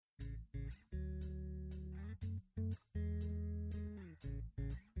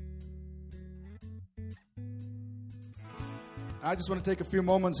I just want to take a few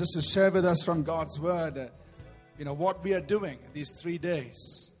moments just to share with us from God's Word, what we are doing these 3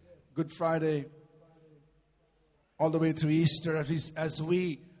 days. Good Friday, all the way through Easter, as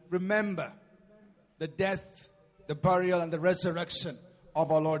we remember the death, the burial, and the resurrection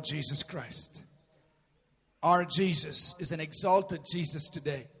of our Lord Jesus Christ. Our Jesus is an exalted Jesus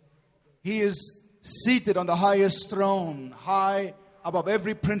today. He is seated on the highest throne, high above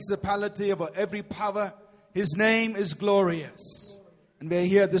every principality, above every power. His name is glorious. And we're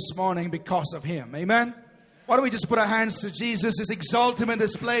here this morning because of Him. Amen? Why don't we just put our hands to Jesus? Let's exalt Him in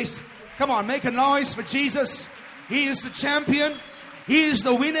this place. Come on, make a noise for Jesus. He is the champion. He is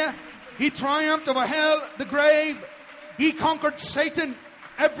the winner. He triumphed over hell, the grave. He conquered Satan.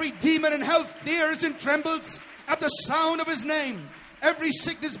 Every demon in hell fears and trembles at the sound of His name. Every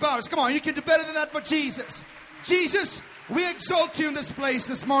sickness bows. Come on, you can do better than that for Jesus. Jesus, we exalt You in this place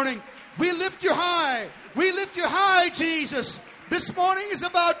this morning. We lift You high. We lift You high, Jesus. This morning is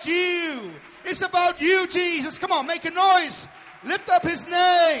about You. It's about You, Jesus. Come on, make a noise. Lift up His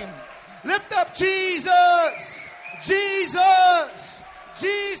name. Lift up Jesus. Jesus.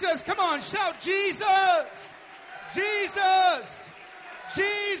 Jesus. Come on, shout Jesus. Jesus.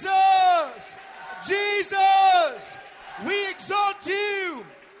 Jesus. Jesus. We exalt You.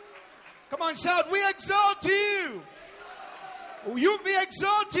 Come on, shout, we exalt You. We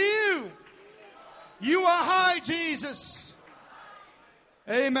exalt You. You are high, Jesus.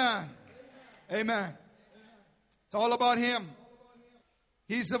 Amen. Amen. It's all about Him.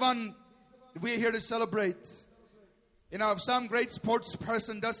 He's the one we're here to celebrate. If some great sports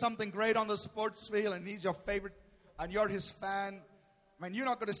person does something great on the sports field and he's your favorite and you're his fan, you're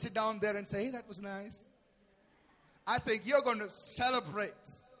not going to sit down there and say, hey, that was nice. I think you're going to celebrate.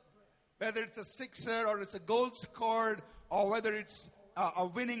 Whether it's a sixer or it's a goal scored or whether it's a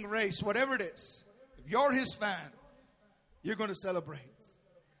winning race, whatever it is. If you're his fan, you're going to celebrate.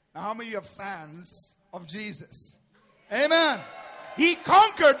 Now, how many of you are fans of Jesus? Amen. He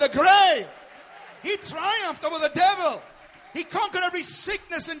conquered the grave. He triumphed over the devil. He conquered every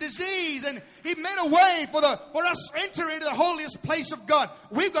sickness and disease, and He made a way for us to enter into the holiest place of God.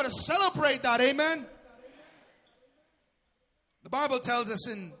 We've got to celebrate that. Amen. The Bible tells us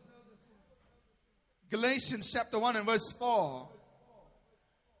in Galatians chapter 1 and verse 4,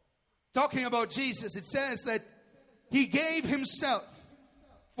 talking about Jesus, it says that He gave Himself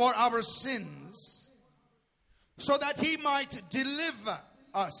for our sins so that He might deliver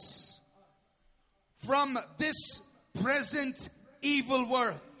us from this present evil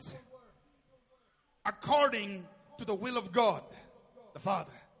world according to the will of God the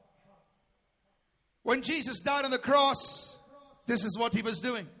Father. When Jesus died on the cross, this is what He was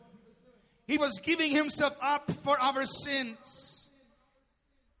doing. He was giving Himself up for our sins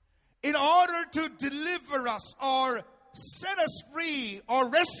in order to deliver us or set us free or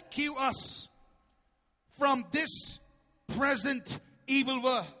rescue us from this present evil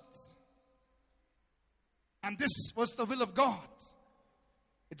world. And this was the will of God.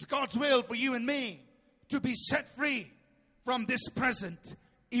 It's God's will for you and me to be set free from this present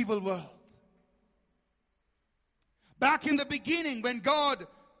evil world. Back in the beginning, when God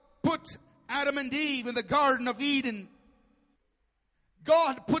put Adam and Eve in the Garden of Eden,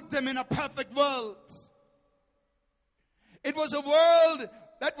 God put them in a perfect world. It was a world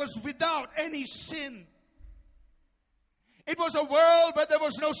that was without any sin. It was a world where there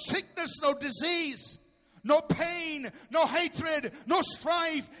was no sickness, no disease, no pain, no hatred, no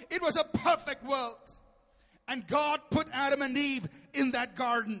strife. It was a perfect world. And God put Adam and Eve in that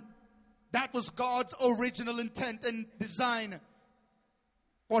garden. That was God's original intent and design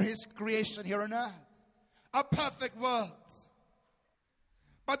for His creation here on earth. A perfect world.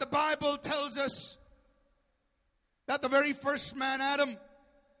 But the Bible tells us that the very first man, Adam,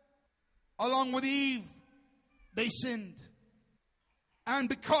 along with Eve, they sinned. And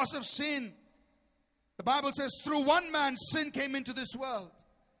because of sin, the Bible says, through one man sin came into this world.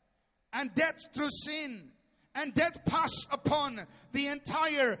 And death through sin. And death passed upon the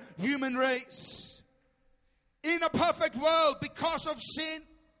entire human race. In a perfect world, because of sin,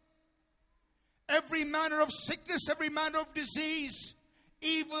 every manner of sickness, every manner of disease,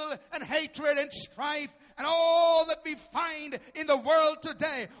 evil and hatred and strife, and all that we find in the world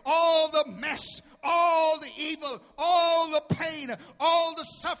today, all the mess, all the evil, all the pain, all the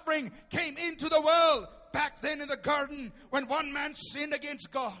suffering came into the world back then in the garden when one man sinned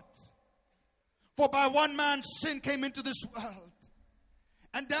against God. For by one man sin came into this world.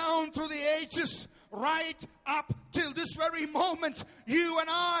 And down through the ages, right up till this very moment, you and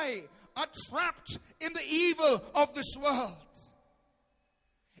I are trapped in the evil of this world.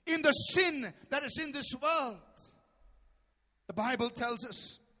 In the sin that is in this world. The Bible tells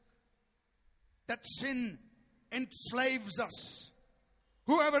us that sin enslaves us.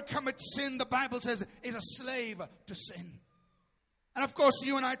 Whoever commits sin, the Bible says, is a slave to sin. And of course,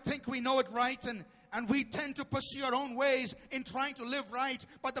 you and I think we know it right, and we tend to pursue our own ways in trying to live right.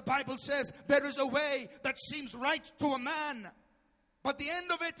 But the Bible says there is a way that seems right to a man, but the end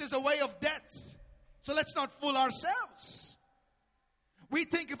of it is a way of death. So let's not fool ourselves. We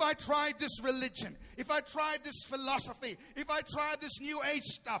think if I tried this religion, if I tried this philosophy, if I tried this new age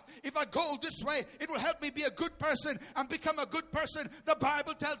stuff, if I go this way, it will help me be a good person and become a good person. The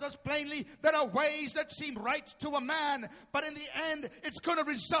Bible tells us plainly there are ways that seem right to a man, but in the end, it's going to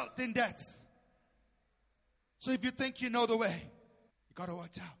result in death. So if you think you know the way, you got to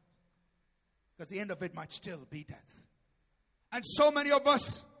watch out, because the end of it might still be death. And so many of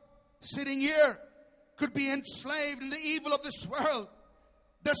us sitting here could be enslaved in the evil of this world,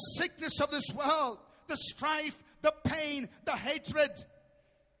 the sickness of this world, the strife, the pain, the hatred,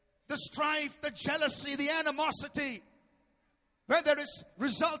 the strife, the jealousy, the animosity, where there is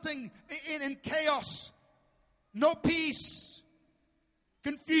resulting in chaos, no peace,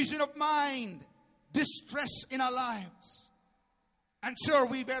 confusion of mind, distress in our lives. And sure,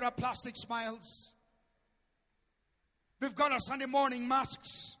 we wear our plastic smiles. We've got our Sunday morning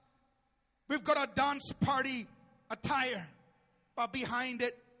masks. We've got our dance party attire. But behind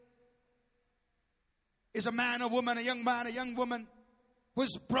it is a man, a woman, a young woman who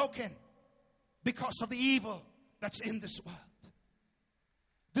is broken because of the evil that's in this world.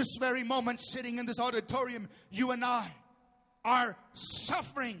 This very moment, sitting in this auditorium, you and I are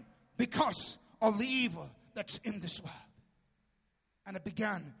suffering because of the evil that's in this world. And it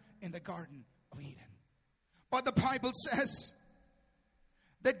began in the Garden of Eden. But the Bible says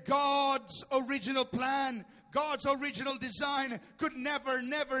that God's original plan, God's original design could never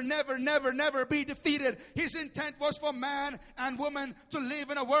be defeated. His intent was for man and woman to live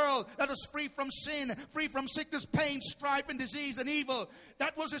in a world that was free from sin, free from sickness, pain, strife, and disease and evil.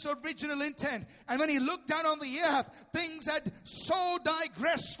 That was his original intent. And when he looked down on the earth, things had so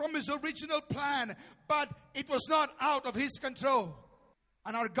digressed from his original plan, but it was not out of his control.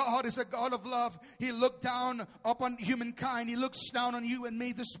 And our God is a God of love. He looked down upon humankind. He looks down on you and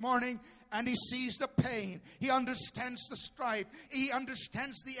me this morning, and he sees the pain. He understands the strife. He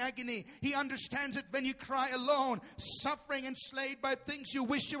understands the agony. He understands it when you cry alone, suffering, enslaved by things you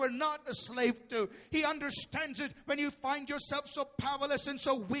wish you were not a slave to. He understands it when you find yourself so powerless and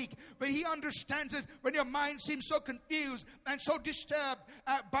so weak. But he understands it when your mind seems so confused and so disturbed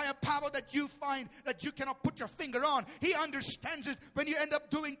by a power that you find that you cannot put your finger on. He understands it when you end up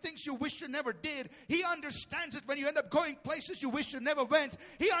doing things you wish you never did. He understands it when you end up going places you wish you never went.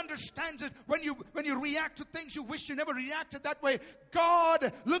 He understands it when you react to things you wish you never reacted that way.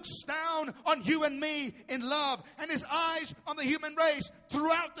 God looks down on you and me in love, and his eyes on the human race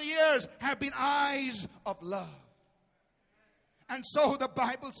throughout the years have been eyes of love. And so the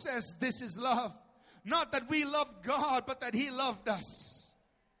Bible says this is love. Not that we love God, but that he loved us.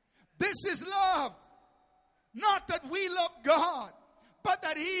 This is love. Not that we love God, but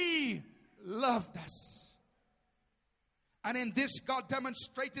that he loved us. And in this, God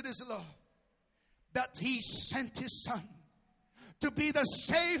demonstrated his love, that he sent his son to be the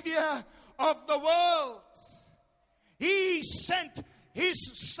Savior of the world. He sent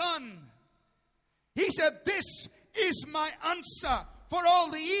his son. He said, this is my answer for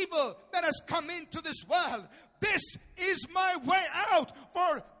all the evil that has come into this world. This is my way out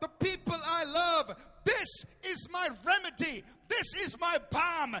for the people I love. This is my remedy. This is my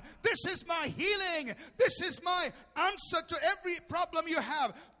balm. This is my healing. This is my answer to every problem you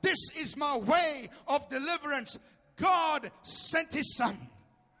have. This is my way of deliverance. God sent his son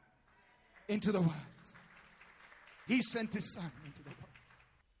into the world. He sent his son into the world.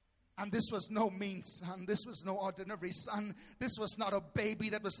 And this was no mean son. This was no ordinary son. This was not a baby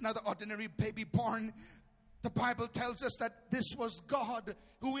that was not an ordinary baby born. The Bible tells us that this was God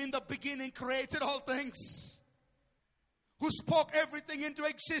who in the beginning created all things, who spoke everything into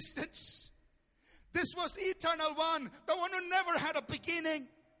existence. This was the eternal one, the one who never had a beginning.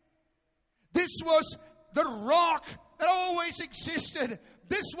 This was the rock that always existed.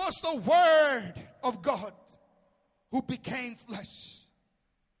 This was the Word of God who became flesh.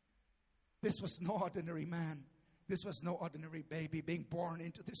 This was no ordinary man. This was no ordinary baby being born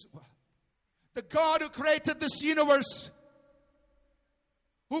into this world. The God who created this universe,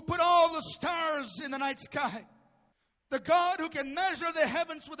 who put all the stars in the night sky. The God who can measure the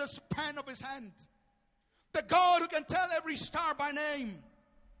heavens with a span of his hand. The God who can tell every star by name.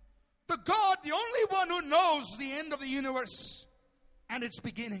 The God, the only one who knows the end of the universe and its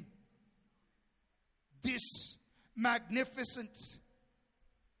beginning. This magnificent,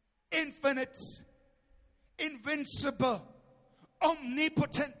 infinite, invincible,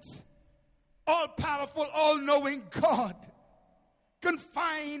 omnipotent, all-powerful, all-knowing God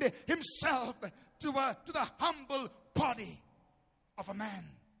confined himself to the humble body of a man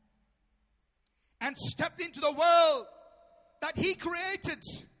and stepped into the world that he created,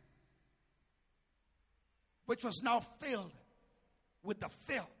 which was now filled with the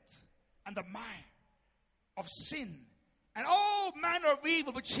filth and the mire of sin and all manner of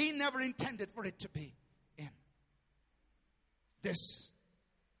evil which he never intended for it to be in. This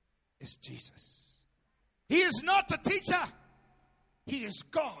is Jesus. He is not a teacher. He is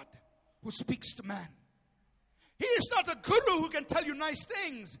God who speaks to man. He is not a guru who can tell you nice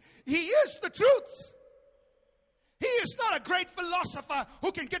things. He is the truth. He is not a great philosopher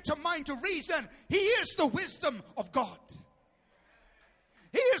who can get your mind to reason. He is the wisdom of God.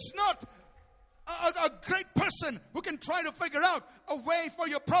 He is not a great person who can try to figure out a way for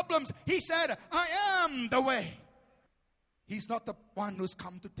your problems. He said, I am the way. He's not the one who's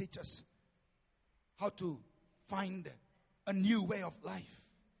come to teach us how to find a new way of life.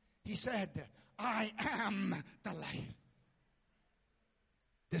 He said, I am the life.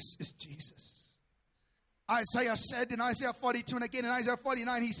 This is Jesus. Isaiah said in Isaiah 42 and again in Isaiah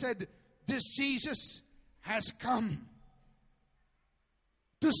 49, he said, this Jesus has come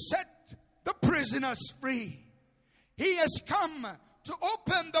to set the prisoners free. He has come to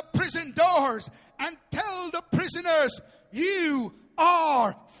open the prison doors and tell the prisoners, you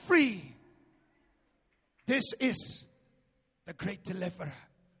are free. This is the great deliverer.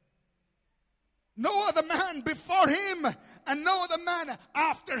 No other man before him and no other man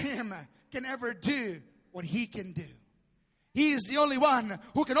after him can ever do what he can do. He is the only one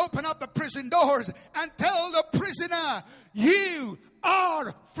who can open up the prison doors and tell the prisoner, you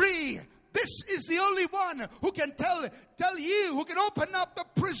are free. This is the only one who can tell you, who can open up the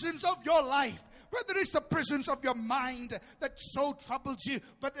prisons of your life. Whether it's the prisons of your mind that so troubles you,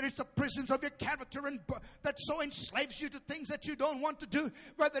 whether it's the prisons of your character and that so enslaves you to things that you don't want to do,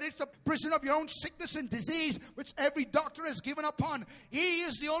 whether it's the prison of your own sickness and disease, which every doctor has given upon, he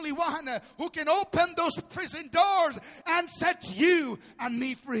is the only one who can open those prison doors and set you and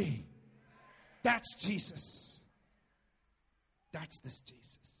me free. That's Jesus. That's this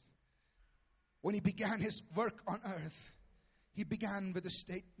Jesus. When he began his work on earth, he began with a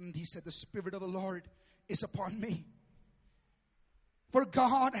statement. He said, the Spirit of the Lord is upon me. For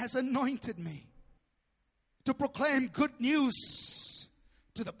God has anointed me to proclaim good news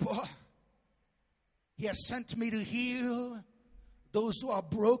to the poor. He has sent me to heal those who are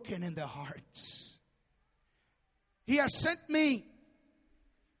broken in their hearts. He has sent me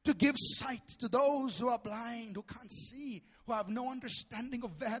to give sight to those who are blind, who can't see, who have no understanding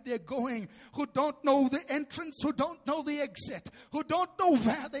of where they're going, who don't know the entrance, who don't know the exit, who don't know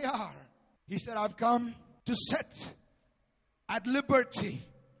where they are. He said, I've come to set at liberty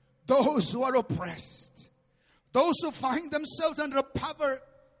those who are oppressed, those who find themselves under a power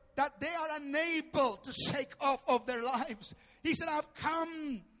that they are unable to shake off of their lives. He said, I've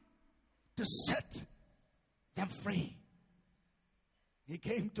come to set them free. He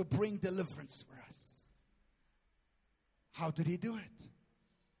came to bring deliverance for us. How did he do it?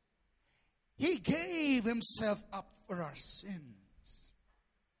 He gave himself up for our sins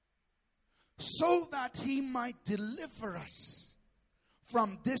so that he might deliver us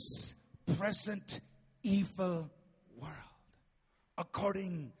from this present evil world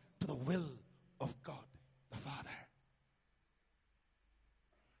according to the will of God the Father.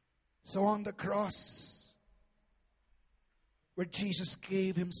 So on the cross, where Jesus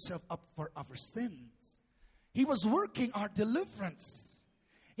gave himself up for our sins, he was working our deliverance.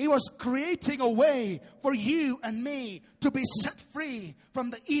 He was creating a way for you and me to be set free from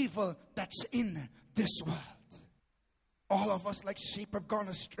the evil that's in this world. All of us like sheep have gone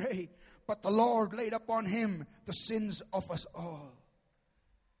astray, but the Lord laid upon him the sins of us all.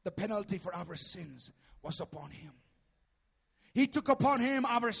 The penalty for our sins was upon him. He took upon him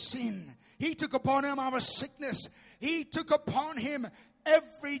our sin. He took upon him our sickness. He took upon him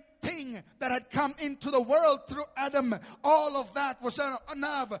everything that had come into the world through Adam. All of that was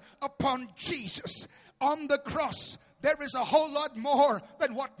enough upon Jesus. On the cross, there is a whole lot more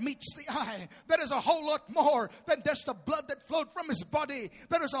than what meets the eye. There is a whole lot more than just the blood that flowed from his body.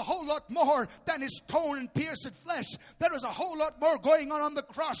 There is a whole lot more than his torn and pierced flesh. There is a whole lot more going on the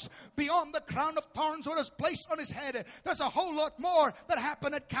cross beyond the crown of thorns that was placed on his head. There's a whole lot more that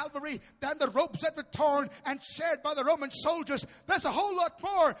happened at Calvary than the robes that were torn and shared by the Roman soldiers. There's a whole lot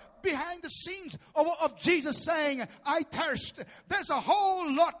more behind the scenes of Jesus saying, I thirst. There's a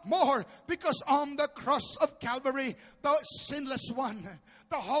whole lot more, because on the cross of Calvary, the sinless one,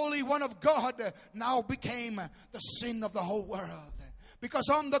 the Holy One of God, now became the sin of the whole world. Because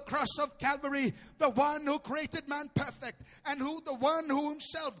on the cross of Calvary, the one who created man perfect, and the one who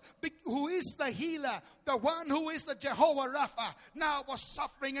himself, who is the healer, the one who is the Jehovah Rapha, now was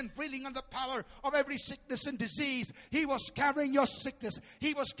suffering and breathing on the power of every sickness and disease. He was carrying your sickness.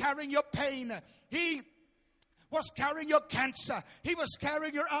 He was carrying your pain. He was carrying your cancer. He was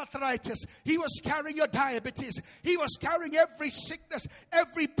carrying your arthritis. He was carrying your diabetes. He was carrying every sickness,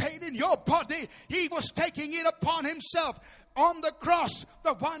 every pain in your body. He was taking it upon himself. On the cross,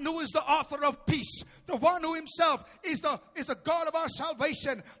 the one who is the author of peace, the one who himself is the God of our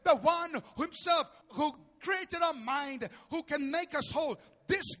salvation, the one himself who created our mind, who can make us whole.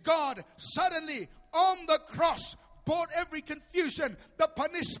 This God suddenly on the cross bore every confusion. The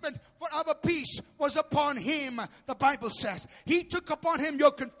punishment for our peace was upon him, the Bible says. He took upon him your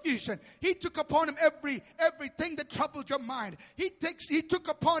confusion. He took upon him everything that troubled your mind. He took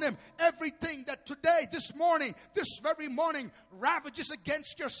upon him everything that today, this very morning, ravages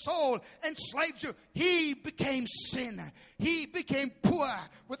against your soul, enslaves you. He became sin. He became poor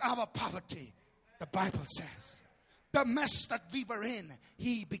with our poverty. The Bible says, the mess that we were in,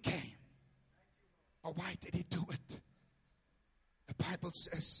 he became. But why did he do it? The Bible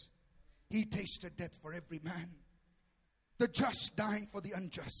says he tasted death for every man, the just dying for the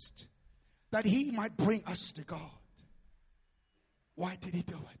unjust, that he might bring us to God. Why did he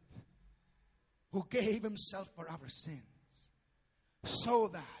do it? Who gave himself for our sins, so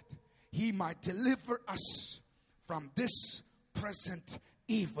that he might deliver us from this present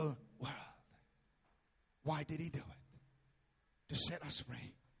evil world. Why did he do it? To set us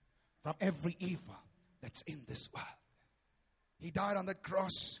free from every evil that's in this world. He died on the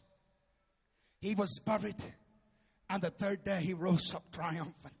cross. He was buried. And the third day he rose up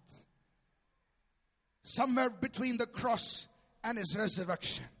triumphant. Somewhere between the cross and his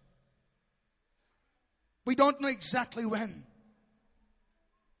resurrection. We don't know exactly when.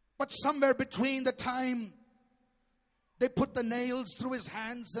 But somewhere between the time they put the nails through his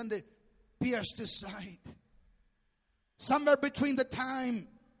hands and they pierced his side. Somewhere between the time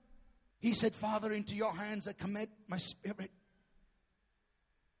he said, Father, into your hands I commit my spirit.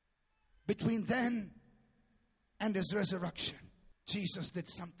 Between then and his resurrection, Jesus did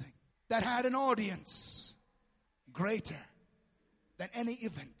something that had an audience greater than any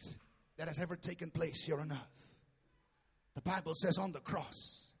event that has ever taken place here on earth. The Bible says on the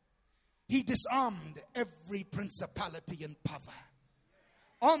cross, he disarmed every principality and power.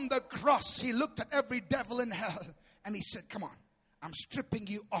 On the cross, he looked at every devil in hell and he said, come on, I'm stripping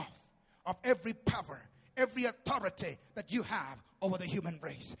you off of every power, every authority that you have over the human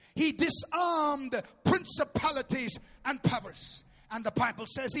race. He disarmed principalities and powers. And the Bible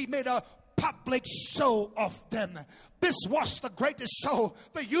says he made a public show of them. This was the greatest show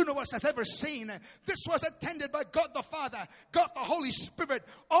the universe has ever seen. This was attended by God the Father, God the Holy Spirit.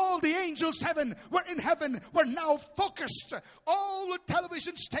 All the angels in heaven were now focused. All the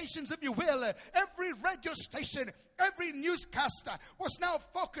television stations, if you will, every radio station, every newscaster was now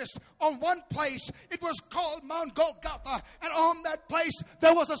focused on one place. It was called Mount Golgotha. And on that place,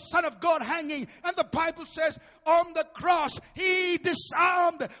 there was a Son of God hanging. And the Bible says, on the cross, he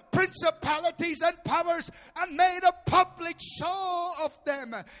disarmed principalities and powers and made a public show of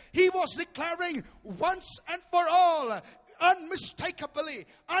them. He was declaring once and for all, unmistakably,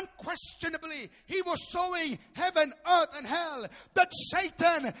 unquestionably, he was showing heaven, earth, and hell that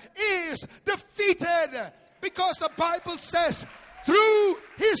Satan is defeated. Because the Bible says, through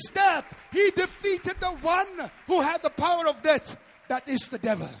his death, he defeated the one who had the power of death. That is the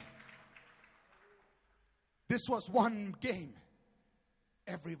devil. This was one game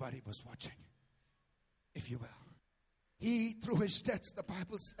everybody was watching, if you will. He, through his death, the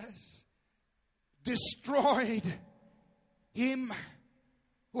Bible says, destroyed him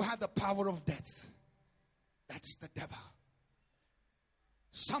who had the power of death. That's the devil.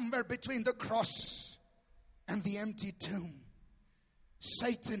 Somewhere between the cross and the empty tomb,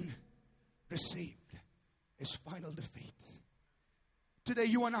 Satan received his final defeat. Today,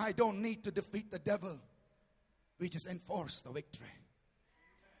 you and I don't need to defeat the devil. We just enforce the victory.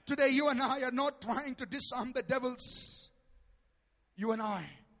 Today, you and I are not trying to disarm the devils. You and I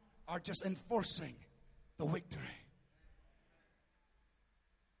are just enforcing the victory.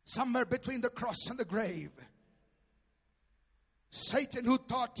 Somewhere between the cross and the grave, Satan, who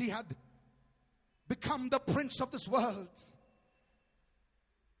thought he had become the prince of this world,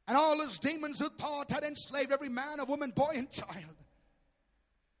 and all his demons who thought had enslaved every man, a woman, boy, and child,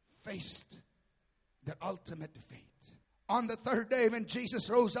 faced their ultimate defeat. On the third day, when Jesus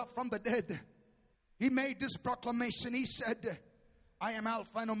rose up from the dead, he made this proclamation. He said, I am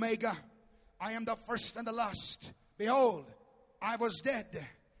Alpha and Omega. I am the first and the last. Behold, I was dead,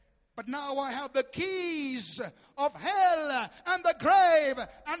 but now I have the keys of hell and the grave.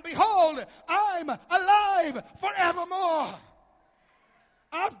 And behold, I'm alive forevermore.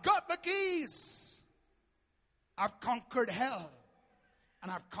 I've got the keys. I've conquered hell.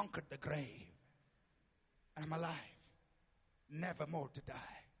 And I've conquered the grave. And I'm alive. Never more to die.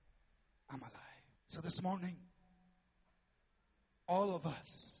 I'm alive. So this morning, all of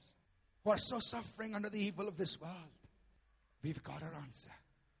us who are so suffering under the evil of this world, we've got our answer.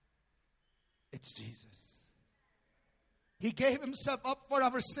 It's Jesus. He gave himself up for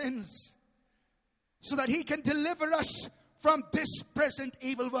our sins so that he can deliver us from this present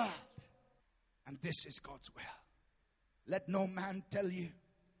evil world. And this is God's will. Let no man tell you,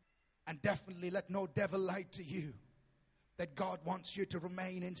 and definitely let no devil lie to you, that God wants you to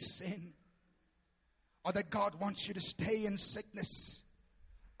remain in sin, or that God wants you to stay in sickness,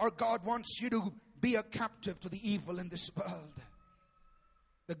 or God wants you to be a captive to the evil in this world.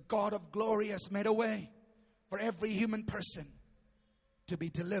 The God of glory has made a way for every human person to be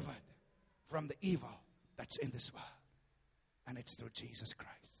delivered from the evil that's in this world. And it's through Jesus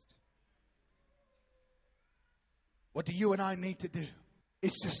Christ. What do you and I need to do?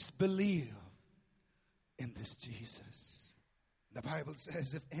 Is just believe in this Jesus. The Bible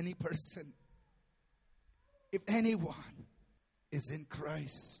says if any person, if anyone is in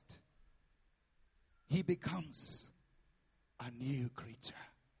Christ, he becomes a new creature.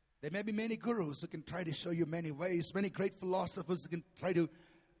 There may be many gurus who can try to show you many ways, many great philosophers who can try to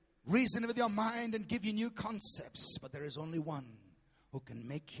reason with your mind and give you new concepts. But there is only one who can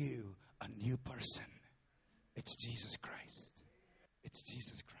make you a new person. It's Jesus Christ. It's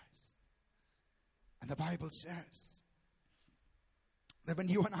Jesus Christ. And the Bible says that when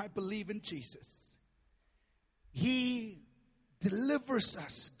you and I believe in Jesus, he delivers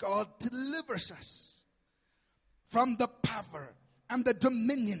us. God delivers us from the power and the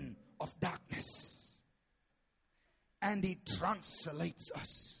dominion of darkness. And he translates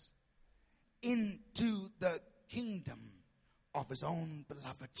us into the kingdom of his own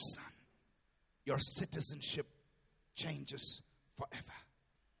beloved Son. Your citizenship changes forever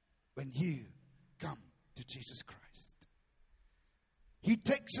when you come to Jesus Christ. He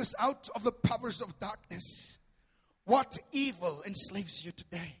takes us out of the powers of darkness. What evil enslaves you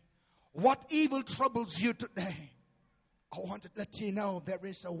today? What evil troubles you today? I want to let you know there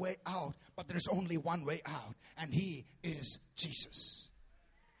is a way out, but there's only one way out, and he is Jesus.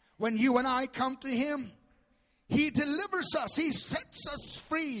 When you and I come to him, he delivers us. He sets us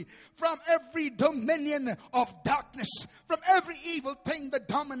free from every dominion of darkness, from every evil thing that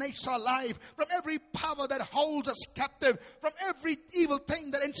dominates our life, from every power that holds us captive, from every evil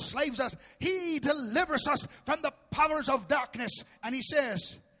thing that enslaves us. He delivers us from the powers of darkness. And he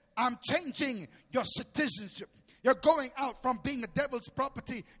says, I'm changing your citizenship. You're going out from being a devil's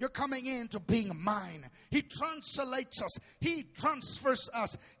property. You're coming into being mine. He translates us. He transfers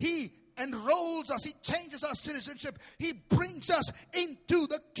us. He enrolls us. He changes our citizenship. He brings us into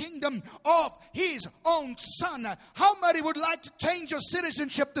the kingdom of his own Son. How many would like to change your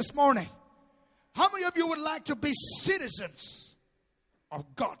citizenship this morning? How many of you would like to be citizens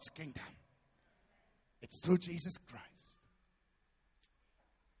of God's kingdom? It's through Jesus Christ.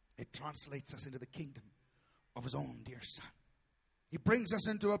 It translates us into the kingdom of his own dear Son. He brings us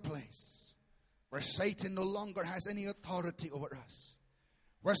into a place where Satan no longer has any authority over us.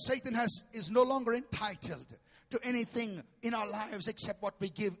 Where Satan is no longer entitled to anything in our lives except what we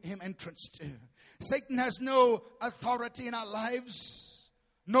give him entrance to. Satan has no authority in our lives,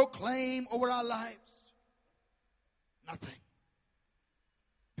 no claim over our lives, nothing.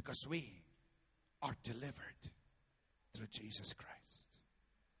 Because we are delivered through Jesus Christ.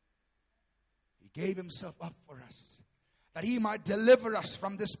 He gave himself up for us that he might deliver us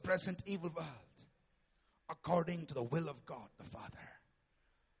from this present evil world according to the will of God the Father.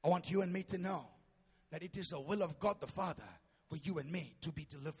 I want you and me to know that it is the will of God the Father for you and me to be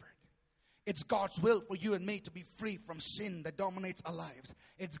delivered. It's God's will for you and me to be free from sin that dominates our lives.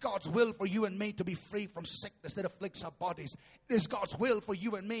 It's God's will for you and me to be free from sickness that afflicts our bodies. It is God's will for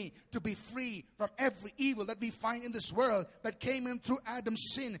you and me to be free from every evil that we find in this world that came in through Adam's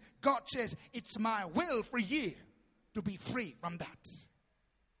sin. God says, it's my will for you to be free from that.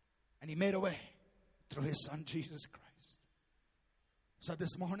 And he made a way through his Son, Jesus Christ. So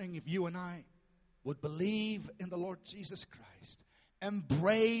this morning, if you and I would believe in the Lord Jesus Christ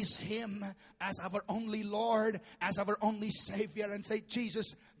embrace Him as our only Lord, as our only Savior, and say,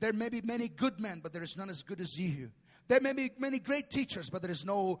 Jesus, there may be many good men, but there is none as good as you. There may be many great teachers, but there is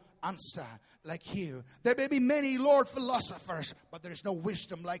no answer like you. There may be many, Lord, philosophers, but there is no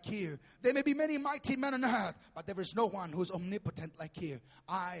wisdom like you. There may be many mighty men on earth, but there is no one who is omnipotent like you.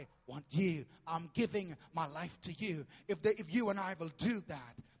 I want you. I'm giving my life to you. If you and I will do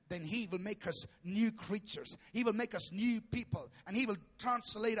that, then He will make us new creatures. He will make us new people. And He will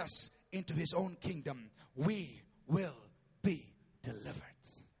translate us into His own kingdom. We will be delivered.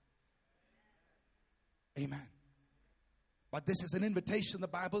 Amen. But this is an invitation, the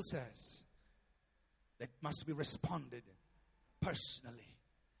Bible says, that must be responded personally.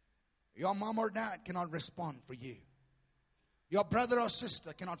 Your mom or dad cannot respond for you. Your brother or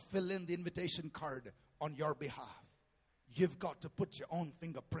sister cannot fill in the invitation card on your behalf. You've got to put your own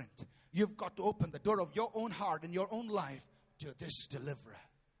fingerprint. You've got to open the door of your own heart and your own life to this deliverer.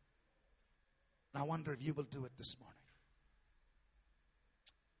 And I wonder if you will do it this morning.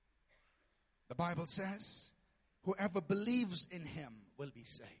 The Bible says, whoever believes in Him will be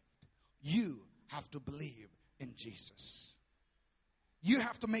saved. You have to believe in Jesus. You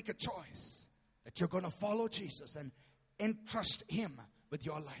have to make a choice that you're going to follow Jesus and entrust Him with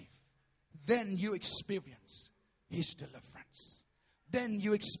your life. Then you experience His deliverance. Then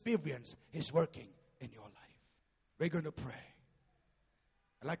you experience His working in your life. We're going to pray.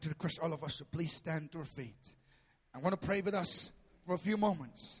 I'd like to request all of us to please stand to our feet. I want to pray with us for a few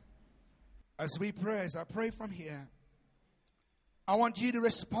moments. As we pray, as I pray from here, I want you to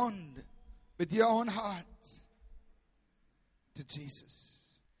respond with your own heart to Jesus.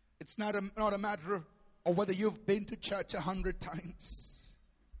 It's not a matter of whether you've been to church 100 times.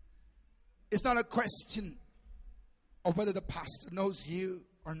 It's not a question of whether the pastor knows you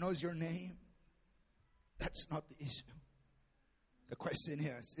or knows your name. That's not the issue. The question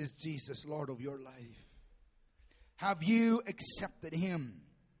is Jesus Lord of your life? Have you accepted Him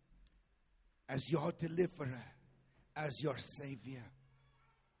as your deliverer, as your Savior?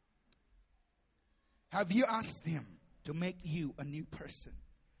 Have you asked Him to make you a new person?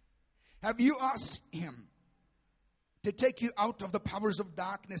 Have you asked Him to take you out of the powers of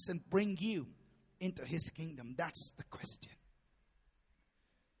darkness and bring you into His kingdom? That's the question.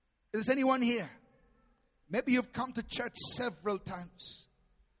 Is anyone here? Maybe you've come to church several times,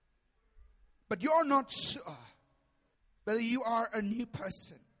 but you're not sure whether you are a new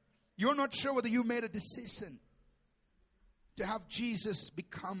person. You're not sure whether you made a decision to have Jesus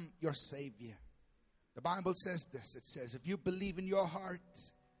become your Savior. The Bible says this. It says, if you believe in your heart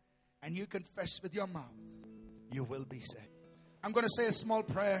and you confess with your mouth, you will be saved. I'm going to say a small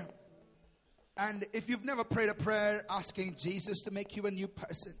prayer. And if you've never prayed a prayer asking Jesus to make you a new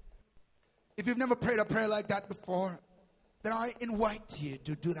person, if you've never prayed a prayer like that before, then I invite you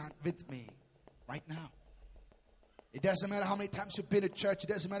to do that with me right now. It doesn't matter how many times you've been to church. It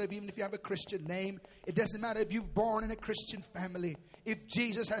doesn't matter even if you have a Christian name. It doesn't matter if you've born in a Christian family. If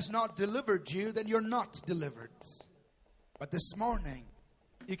Jesus has not delivered you, then you're not delivered. But this morning,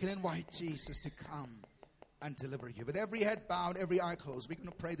 you can invite Jesus to come and deliver you. With every head bowed, every eye closed, we're going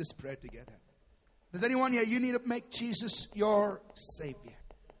to pray this prayer together. There's anyone here, you need to make Jesus your Savior.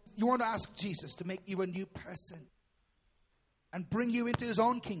 You want to ask Jesus to make you a new person and bring you into His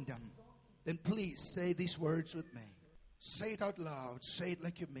own kingdom. Then please say these words with me. Say it out loud. Say it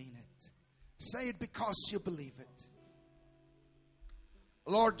like you mean it. Say it because you believe it.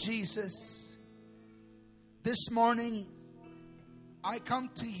 Lord Jesus, this morning I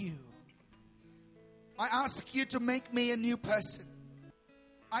come to you. I ask you to make me a new person.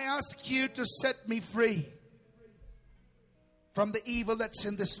 I ask you to set me free from the evil that's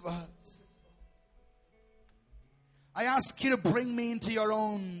in this world. I ask you to bring me into your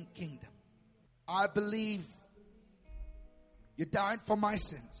own kingdom. I believe you died for my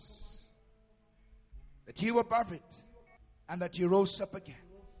sins, that you were buried, and that you rose up again.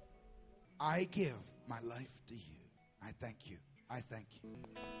 I give my life to you. I thank you. I thank you.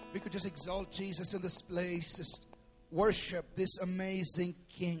 We could just exalt Jesus in this place, just worship this amazing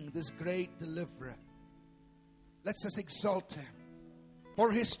King, this great deliverer. Let's just exalt Him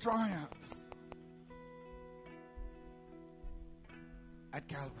for His triumph at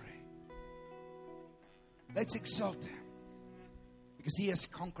Calvary. Let's exalt Him because He has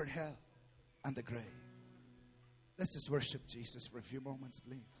conquered hell and the grave. Let's just worship Jesus for a few moments,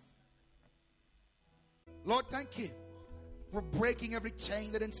 please. Lord, thank you for breaking every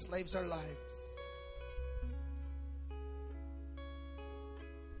chain that enslaves our lives.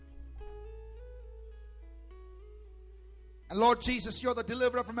 And Lord Jesus, you're the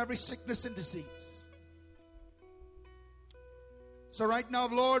deliverer from every sickness and disease. So right now,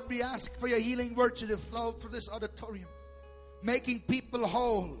 Lord, we ask for your healing virtue to flow through this auditorium, making people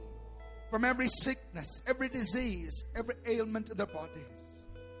whole from every sickness, every disease, every ailment in their bodies.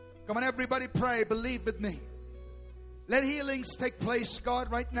 Come on, everybody, pray. Believe with me. Let healings take place,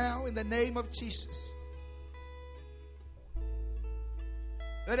 God, right now in the name of Jesus.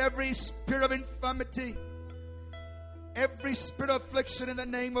 Let every spirit of infirmity, every spirit of affliction in the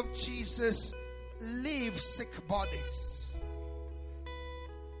name of Jesus leave sick bodies.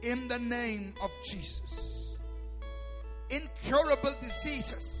 In the name of Jesus. Incurable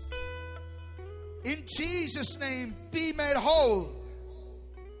diseases, in Jesus' name, be made whole.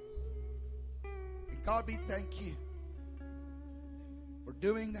 And God, we thank you for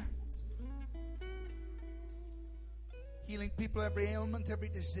doing that. Healing people, every ailment, every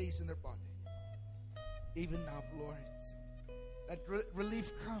disease in their body. Even now, Lord, let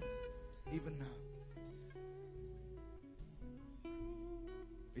relief come even now.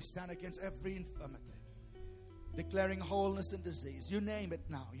 We stand against every infirmity, declaring wholeness and disease. You name it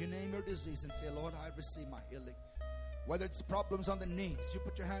now. You name your disease and say, Lord, I receive my healing. Whether it's problems on the knees, you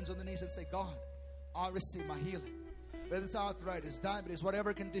put your hands on the knees and say, God, I receive my healing. Whether it's arthritis, diabetes,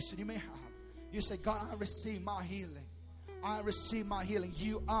 whatever condition you may have, you say, God, I receive my healing. I receive my healing.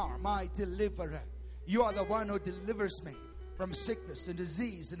 You are my deliverer. You are the one who delivers me from sickness and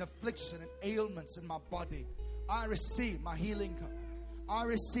disease and affliction and ailments in my body. I receive my healing, God. I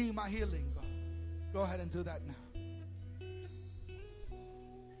receive my healing, God. Go ahead and do that now.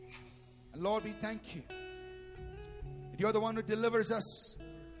 And Lord, we thank you. You're the one who delivers us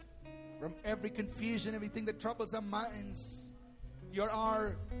from every confusion, everything that troubles our minds. You're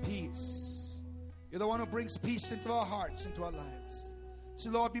our peace. You're the one who brings peace into our hearts, into our lives. So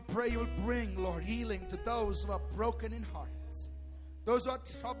Lord, we pray you'll bring, Lord, healing to those who are broken in heart, those who are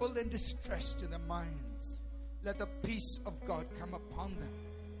troubled and distressed in their minds. Let the peace of God come upon them.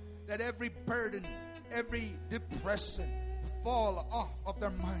 Let every burden, every depression fall off of their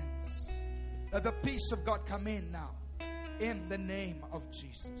minds. Let the peace of God come in now, in the name of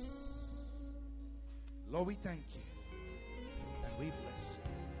Jesus. Lord, we thank you and we bless you.